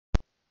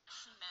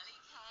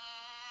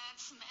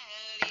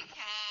Smelly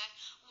cat,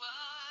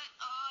 what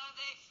are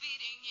they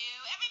feeding you?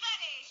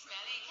 Everybody!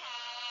 Smelly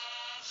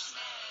cat,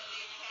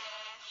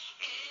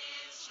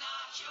 it's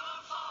not your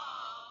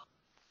fault.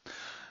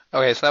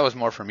 Okay, so that was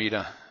more for me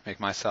to make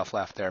myself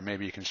laugh there.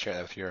 Maybe you can share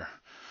that with your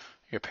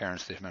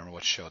parents if you remember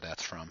what show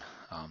that's from.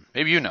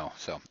 Maybe you know.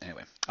 So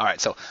anyway. All right,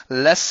 so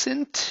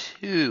lesson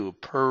 2,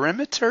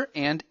 perimeter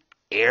and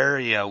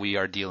area we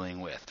are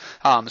dealing with.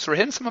 So we're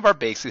hitting some of our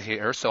basics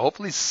here. So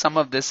hopefully some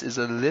of this is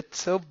a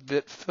little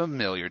bit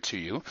familiar to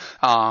you.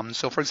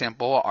 So for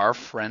example, our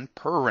friend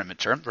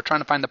perimeter. We're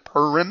trying to find the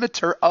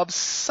perimeter of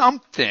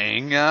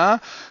something.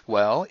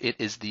 Well, it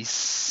is the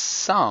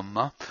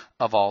sum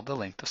of all the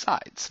length of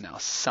sides. Now,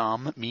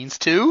 sum means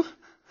to.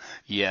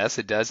 Yes,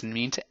 it does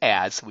mean to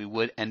add, so we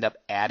would end up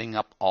adding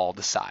up all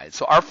the sides.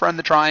 So our friend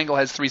the triangle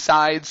has 3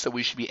 sides, so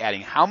we should be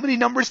adding how many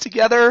numbers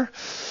together?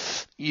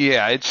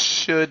 Yeah, it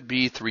should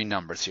be 3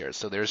 numbers here.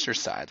 So there's your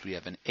sides. We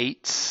have an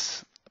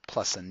 8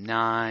 plus a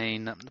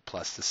 9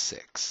 plus a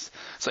 6.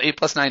 So 8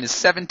 plus 9 is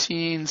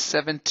 17.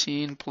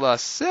 17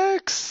 plus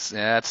 6,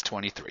 that's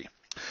 23.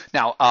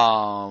 Now,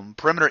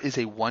 perimeter is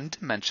a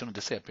one-dimensional,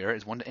 just say up here,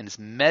 and is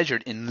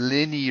measured in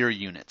linear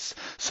units.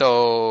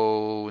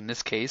 So in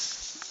this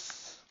case,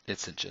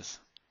 it's inches.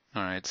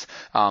 All right.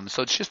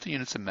 So it's just the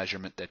units of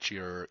measurement that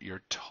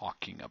you're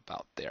talking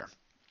about there.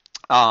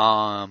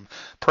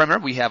 Perimeter,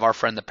 we have our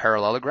friend the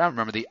parallelogram.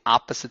 Remember, the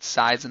opposite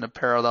sides in the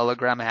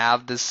parallelogram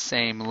have the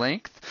same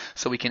length,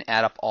 so we can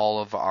add up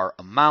all of our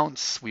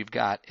amounts. We've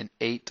got an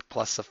 8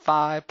 plus a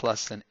 5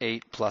 plus an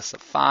 8 plus a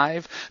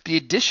 5. The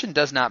addition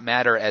does not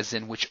matter as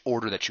in which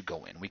order that you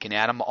go in. We can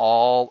add them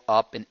all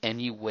up in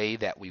any way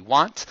that we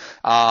want.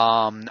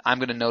 I'm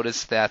going to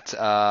notice that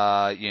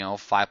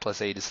 5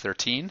 plus 8 is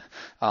 13.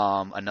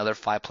 Another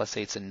 5 plus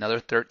 8 is another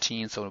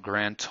 13, so a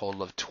grand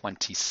total of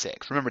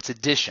 26. Remember, it's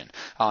addition.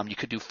 You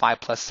could do 5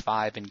 plus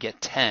 5 and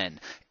get 10.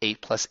 8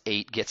 plus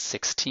 8 gets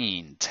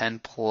 16. 10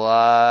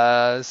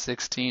 plus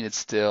 16, it's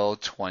still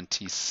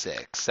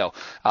 26. So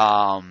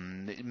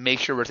make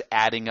sure we're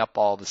adding up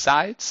all the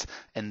sides,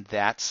 and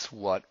that's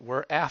what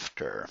we're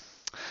after.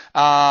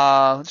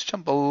 Let's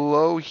jump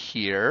below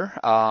here.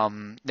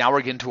 Now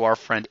we're getting to our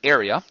friend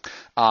area,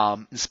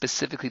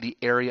 specifically the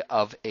area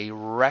of a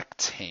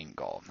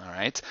rectangle. All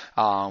right,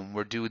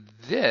 we're doing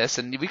this,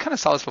 and we kind of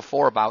saw this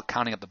before about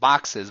counting up the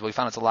boxes, but we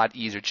found it's a lot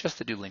easier just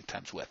to do length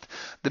times width.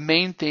 The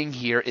main thing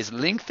here is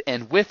length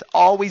and width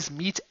always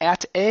meet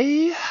at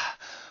a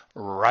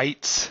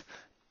right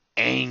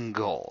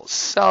angles.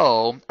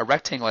 So a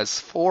rectangle has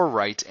 4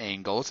 right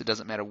angles. It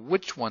doesn't matter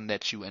which one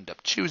that you end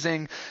up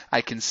choosing.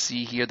 I can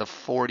see here the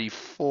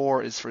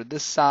 44 is for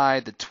this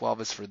side, the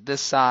 12 is for this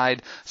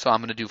side. So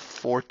I'm going to do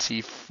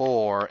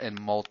 44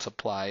 and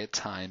multiply it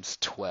times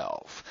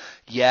 12.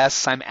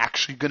 Yes, I'm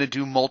actually going to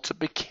do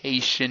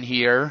multiplication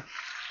here.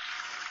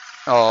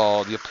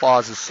 Oh, the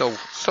applause is so,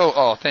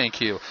 oh, thank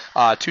you.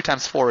 2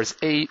 times 4 is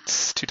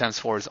 8. 2 times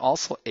 4 is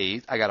also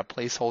 8. I got a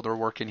placeholder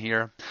working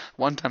here.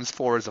 1 times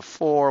 4 is a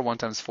 4. 1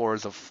 times 4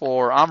 is a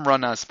 4. I'm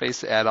running out of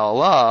space to add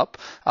all up,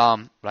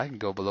 but I can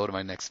go below to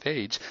my next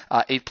page.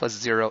 8 plus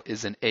 0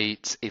 is an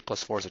 8. 8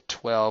 plus 4 is a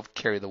 12.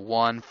 Carry the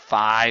 1,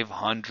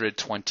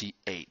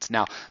 528.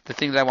 Now, the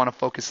thing that I want to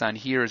focus on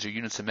here is your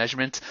units of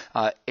measurement.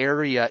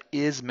 Area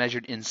is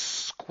measured in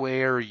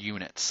square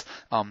units,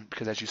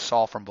 because as you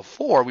saw from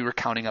before, we were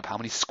counting up how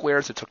many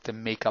squares it took to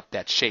make up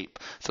that shape.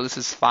 So this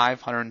is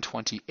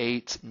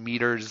 528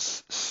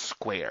 meters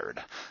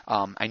squared.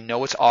 I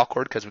know it's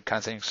awkward because we're kind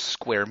of saying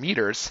square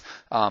meters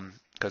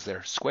because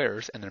they're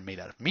squares and they're made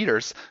out of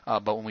meters,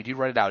 but when we do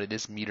write it out, it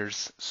is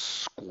meters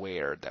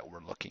squared that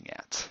we're looking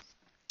at.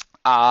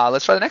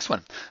 Let's try the next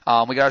one.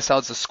 We got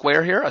ourselves a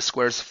square here. A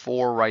square is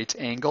 4 right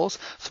angles.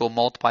 So we'll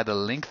multiply the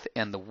length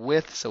and the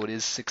width. So it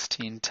is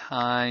 16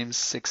 times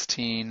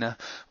 16.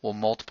 We'll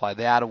multiply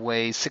that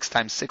away. 6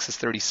 times 6 is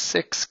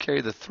 36.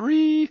 Carry the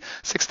 3.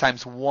 6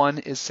 times 1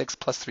 is 6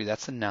 plus 3.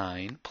 That's a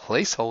 9.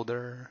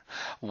 Placeholder.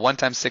 1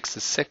 times 6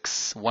 is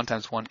 6. 1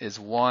 times 1 is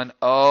 1.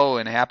 Oh,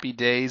 and happy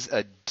days.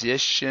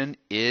 Addition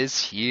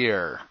is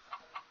here.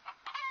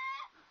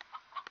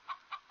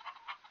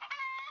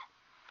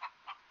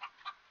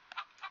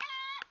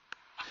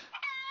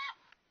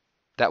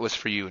 That was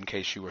for you in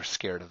case you were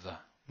scared of the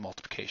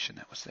multiplication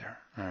that was there.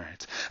 All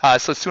right.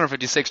 So it's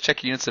 256.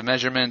 Check your units of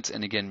measurement.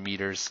 And again,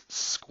 meters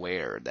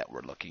squared that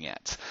we're looking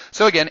at.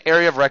 So again,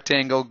 area of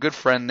rectangle, good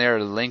friend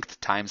there, length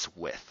times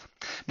width.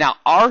 Now,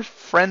 our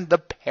friend the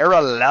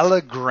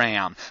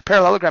parallelogram.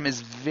 Parallelogram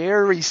is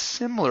very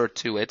similar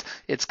to it.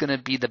 It's going to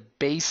be the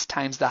base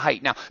times the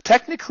height. Now,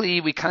 technically,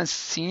 we kind of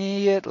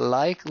see it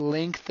like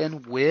length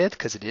and width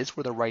because it is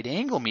where the right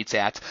angle meets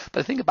at. But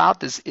the thing about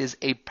this is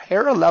a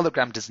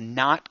parallelogram does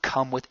not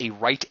come with a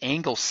right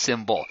angle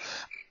symbol.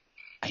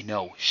 I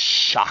know,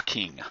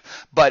 shocking.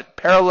 But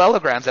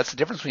parallelograms, that's the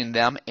difference between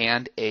them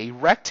and a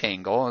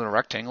rectangle. And a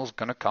rectangle is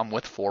going to come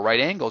with 4 right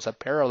angles. A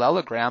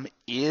parallelogram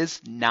is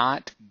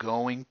not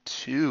going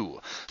to.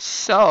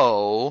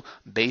 So,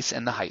 base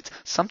and the height.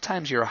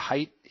 Sometimes your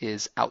height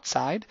is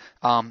outside,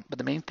 but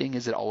the main thing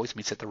is it always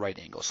meets at the right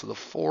angle. So the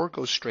 4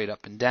 goes straight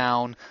up and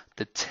down.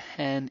 The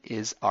 10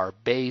 is our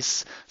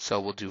base, so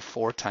we'll do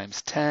 4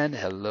 times 10,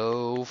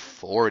 hello,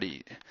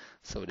 40.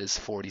 So it is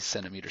 40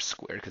 centimeters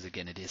squared because,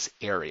 again, it is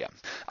area.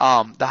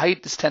 The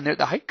height is 10 there.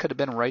 The height could have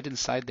been right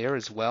inside there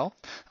as well.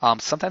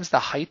 Sometimes the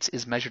height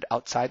is measured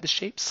outside the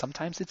shape.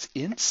 Sometimes it's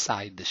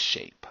inside the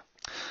shape.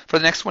 For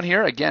the next one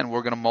here, again,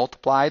 we're going to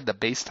multiply the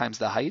base times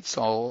the height.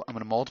 So I'm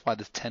going to multiply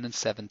the 10 and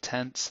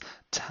 7/10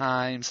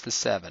 times the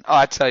 7. Oh,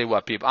 I tell you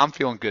what, people, I'm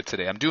feeling good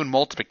today. I'm doing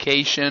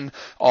multiplication,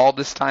 all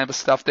this type of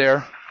stuff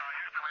there.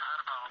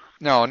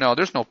 No,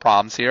 there's no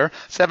problems here.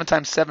 7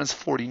 times 7 is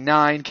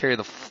 49. Carry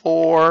the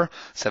 4.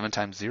 7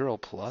 times 0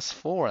 plus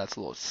 4. That's a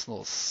little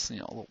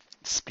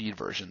speed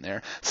version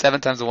there.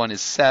 7 times 1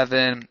 is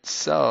 7.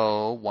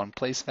 So 1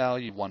 place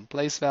value, 1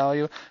 place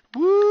value.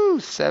 Woo!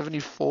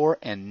 74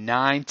 and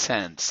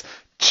 9/10.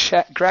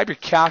 Grab your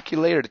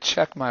calculator to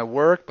check my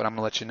work, but I'm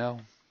gonna let you know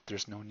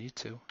there's no need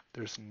to.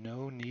 There's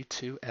no need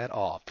to at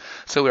all.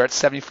 So we're at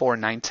 74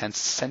 and 9/10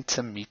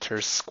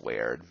 centimeters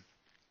squared.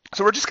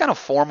 So we're just kind of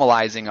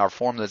formalizing our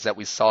formulas that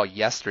we saw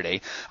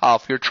yesterday.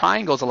 For your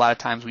triangles, a lot of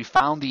times we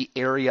found the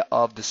area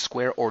of the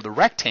square or the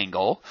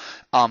rectangle,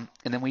 and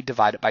then we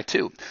divide it by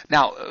 2.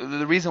 Now,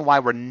 the reason why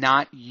we're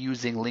not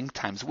using length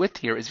times width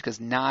here is because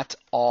not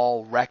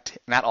all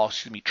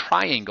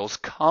triangles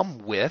come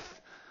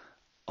with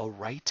a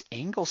right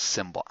angle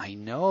symbol. I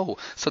know.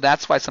 So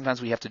that's why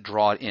sometimes we have to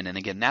draw it in. And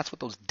again, that's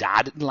what those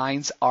dotted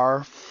lines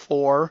are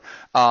for.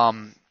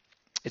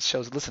 It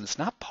shows, listen, it's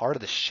not part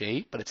of the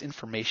shape, but it's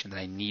information that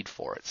I need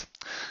for it.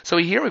 So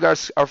here we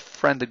got our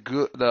friend, a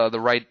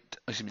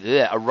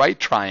right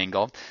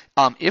triangle.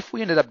 If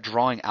we ended up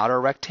drawing out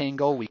our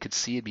rectangle, we could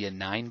see it'd be a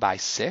 9 by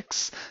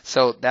 6.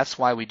 So that's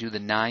why we do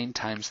the 9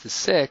 times the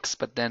 6,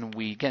 but then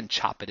we, again,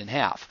 chop it in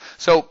half.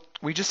 So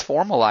we just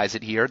formalize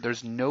it here.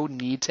 There's no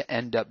need to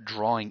end up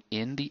drawing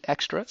in the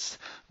extras.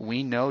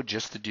 We know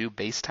just to do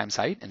base times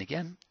height, and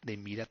again, they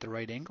meet at the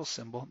right angle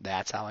symbol.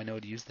 That's how I know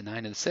to use the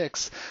 9 and the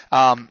 6.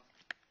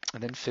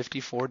 And then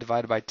 54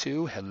 divided by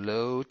 2,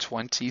 hello,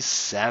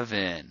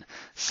 27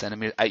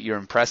 centimeters. You're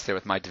impressed there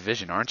with my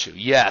division, aren't you?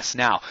 Yes.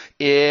 Now,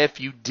 if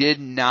you did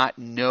not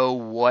know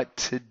what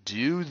to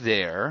do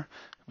there,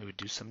 we would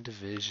do some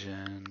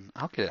division.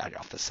 I'll get it out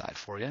off the side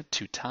for you.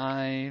 2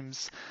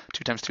 times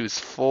 2 is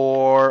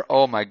 4.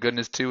 Oh my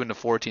goodness, 2 into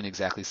 14,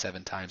 exactly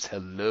 7 times.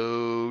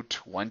 Hello,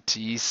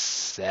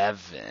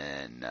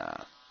 27.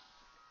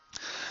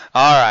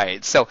 All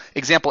right, so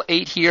example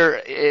 8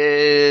 here,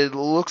 it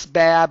looks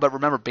bad, but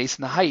remember, base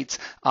and the height.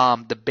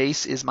 The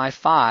base is my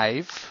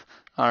 5.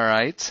 All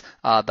right,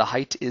 the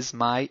height is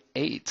my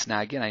 8.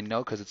 Now again, I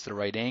know because it's the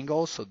right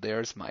angle, so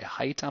there's my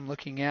height I'm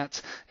looking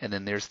at, and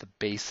then there's the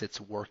base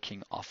it's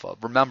working off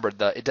of. Remember,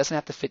 it doesn't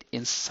have to fit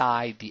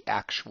inside the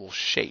actual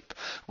shape.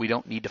 We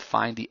don't need to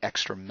find the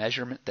extra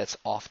measurement that's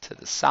off to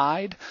the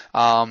side.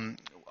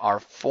 Our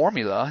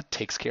formula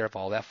takes care of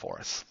all that for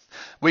us.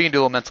 We can do a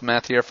little mental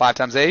math here. 5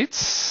 times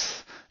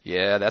 8.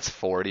 Yeah, that's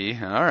 40.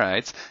 All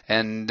right.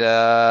 And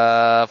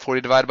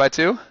 40 divided by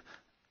 2?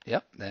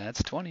 Yep,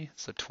 that's 20.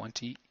 So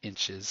 20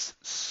 inches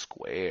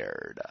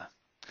squared.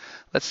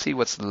 Let's see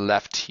what's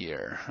left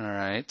here. All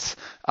right.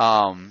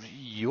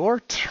 Your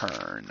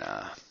turn.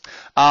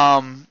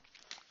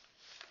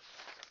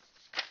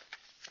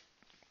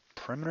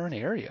 Perimeter and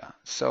area.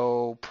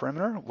 So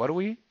perimeter,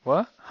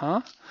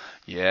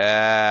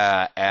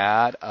 Yeah,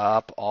 add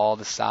up all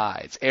the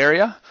sides.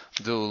 Area,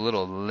 do a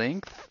little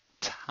length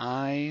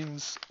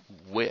times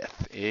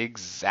width.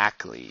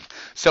 Exactly.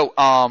 So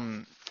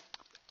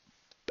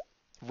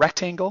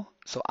rectangle,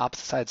 so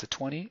opposite sides of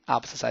 20,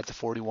 opposite sides of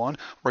 41.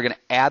 We're going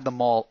to add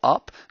them all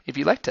up. If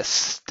you'd like to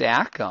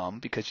stack them,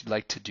 because you'd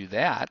like to do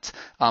that,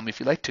 if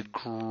you'd like to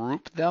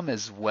group them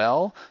as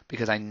well,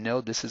 because I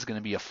know this is going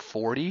to be a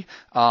 40,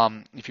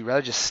 if you'd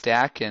rather just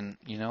stack and,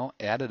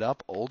 add it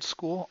up old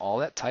school, all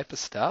that type of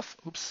stuff.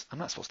 Oops, I'm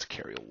not supposed to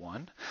carry a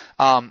 1.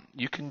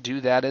 You can do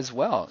that as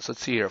well. So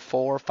let's see here,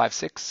 4, 5,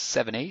 6,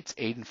 7, 8.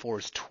 8 and 4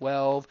 is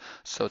 12,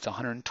 so it's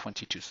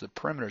 122. So the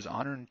perimeter is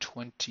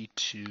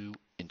 122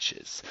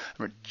 inches.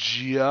 Remember,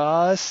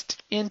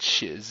 just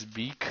inches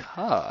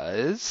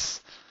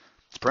because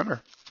it's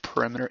perimeter.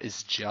 Perimeter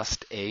is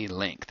just a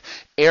length.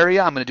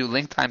 Area, I'm going to do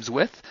length times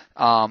width.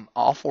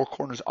 All 4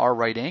 corners are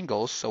right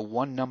angles, so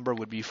one number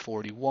would be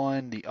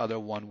 41, the other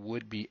one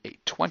would be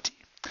 820.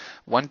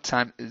 1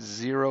 times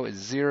 0 is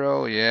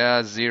 0.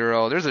 Yeah,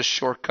 0. There's a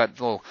shortcut, a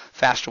little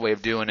faster way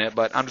of doing it,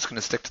 but I'm just going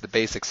to stick to the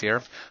basics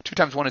here. 2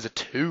 times 1 is a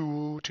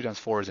 2. 2 times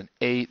 4 is an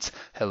 8.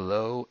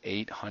 Hello,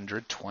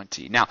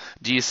 820. Now,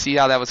 do you see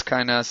how that was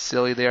kind of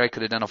silly there? I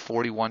could have done a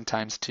 41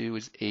 times 2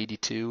 is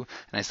 82,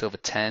 and I still have a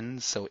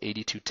 10, so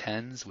 82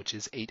 tens, which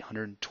is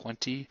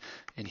 820,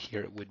 and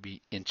here it would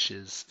be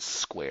inches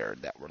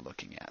squared that we're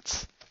looking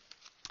at.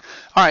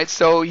 All right,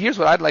 so here's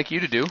what I'd like you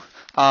to do.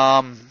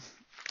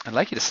 I'd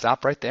like you to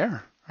stop right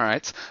there. All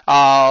right.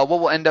 What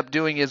we'll end up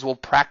doing is we'll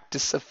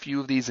practice a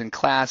few of these in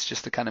class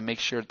just to kind of make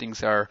sure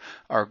things are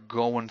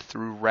going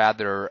through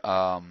rather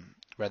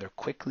rather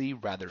quickly,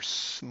 rather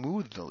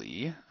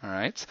smoothly. All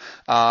right.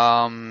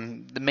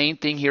 The main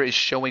thing here is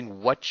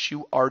showing what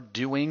you are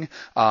doing.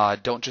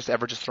 Don't just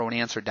ever just throw an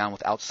answer down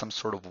without some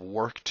sort of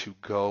work to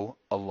go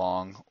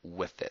along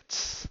with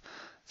it.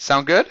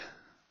 Sound good?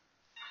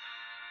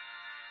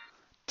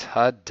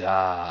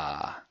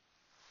 Ta-da!